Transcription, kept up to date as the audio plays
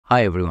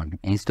Hi everyone,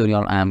 in this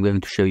tutorial I am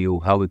going to show you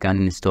how we can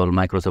install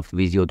Microsoft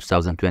Visio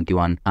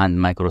 2021 and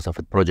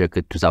Microsoft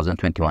Project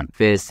 2021.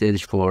 First,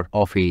 search for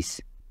Office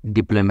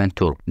Deployment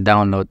Tool.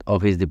 Download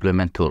Office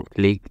Deployment Tool.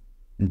 Click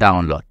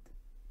Download.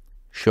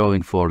 Show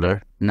in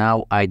folder.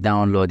 Now I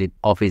downloaded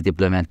Office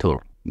Deployment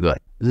Tool. Good.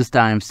 This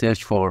time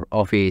search for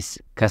Office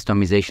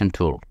Customization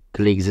Tool.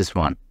 Click this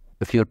one.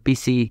 If your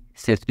PC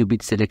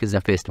 32-bit, select the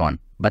first one.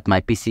 But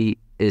my PC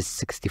is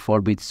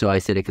 64-bit, so I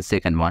select the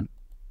second one.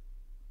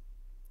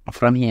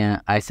 From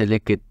here, I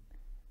selected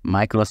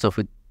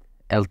Microsoft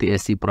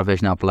LTSC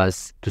Professional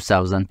Plus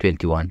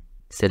 2021.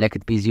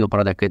 Selected Visio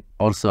product,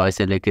 also I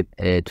selected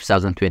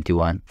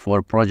 2021.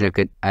 For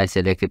project, I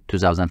selected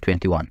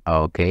 2021.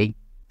 Okay.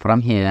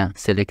 From here,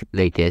 select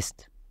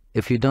latest.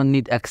 If you don't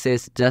need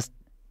access, just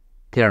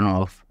turn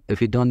off.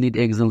 If you don't need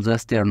Excel,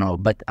 just turn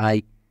off. But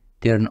I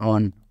turn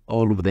on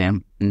all of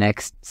them.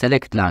 Next,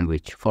 select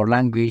language. For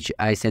language,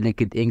 I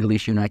selected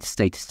English United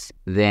States.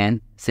 Then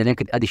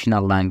select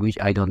additional language.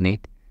 I don't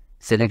need.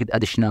 Select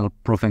additional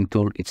proofing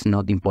tool. It's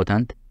not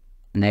important.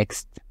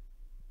 Next.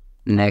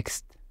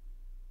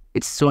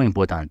 It's so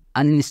important.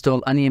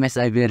 Uninstall any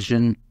MSI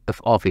version of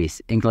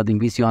Office, including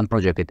Visio and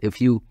Project.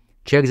 If you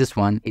check this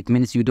one, it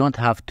means you don't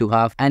have to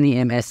have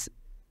any MS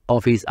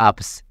Office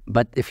apps.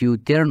 But if you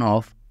turn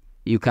off,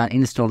 you can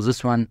install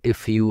this one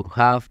if you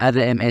have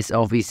other MS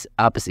Office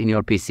apps in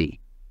your PC.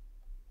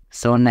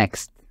 So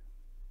next.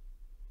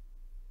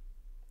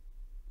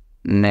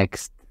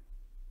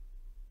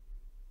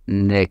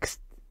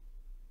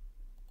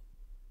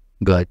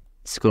 Good.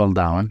 Scroll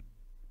down.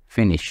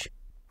 Finish.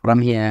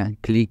 From here,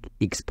 click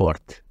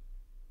Export.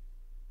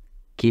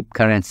 Keep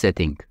current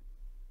setting.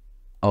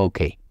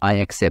 Okay. I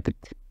accept it.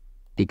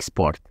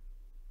 Export.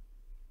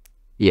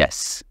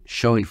 Yes.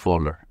 Show in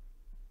folder.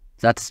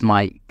 That's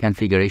my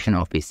configuration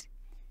office.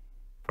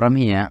 From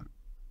here,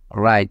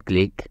 right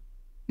click,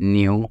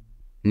 new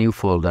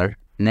folder.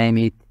 Name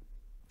it,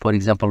 for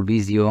example,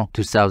 Visio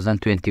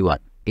 2021.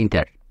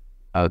 Enter.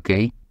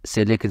 Okay.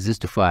 Select this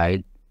file.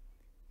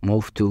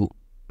 Move to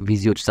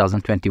Visio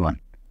 2021.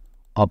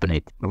 Open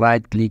it.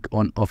 Right click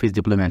on Office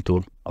Deployment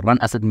Tool. Run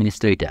as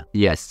administrator.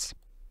 Yes.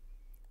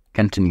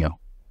 Continue.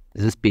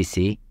 This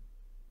PC.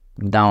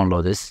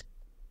 Download this.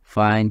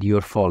 Find your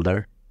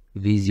folder.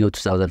 Visio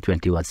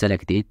 2021.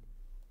 Select it.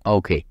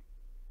 Okay.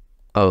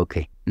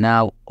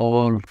 Now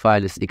all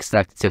files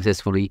extracted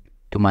successfully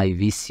to my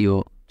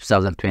Visio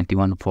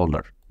 2021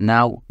 folder.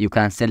 Now you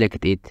can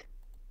select it.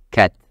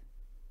 Cut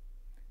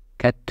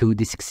to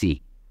disk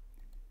C.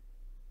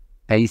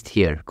 Paste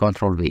here.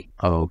 Ctrl V.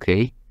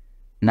 Okay.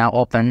 Now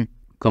open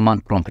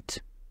command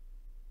prompt.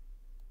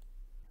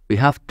 We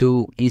have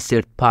to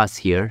insert path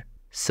here.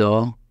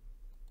 So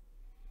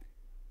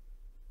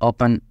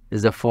open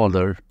the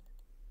folder.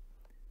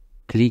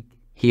 Click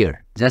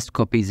here. Just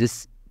copy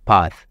this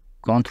path.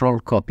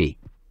 Ctrl copy.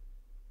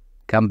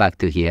 Come back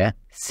to here.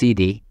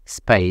 CD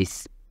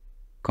space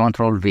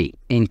Ctrl V.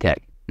 Enter.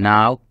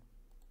 Now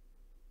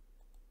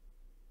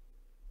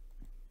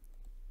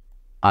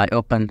I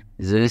open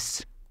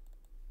this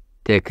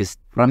text.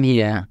 From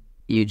here,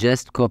 you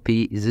just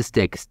copy this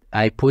text.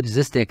 I put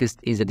this text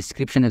in the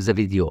description of the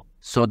video,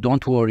 so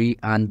don't worry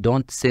and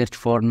don't search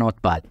for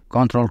Notepad.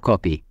 Ctrl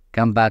copy.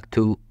 Come back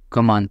to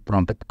command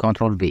prompt.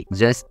 Ctrl V.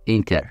 Just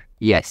enter.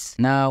 Yes.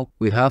 Now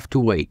we have to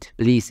wait.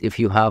 Please, if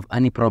you have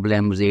any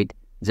problem with it,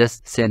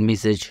 just send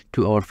message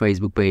to our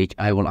Facebook page.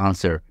 I will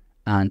answer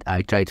and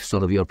I try to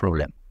solve your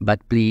problem.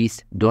 But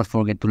please don't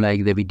forget to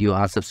like the video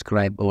and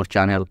subscribe our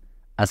channel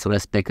as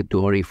respect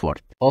to our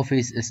effort.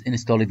 Office is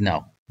installed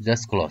now.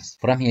 Just close.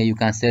 From here you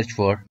can search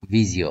for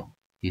Visio.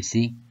 You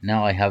see,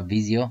 now I have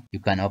Visio.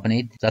 You can open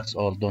it. That's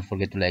all. Don't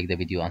forget to like the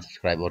video and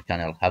subscribe our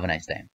channel. Have a nice time.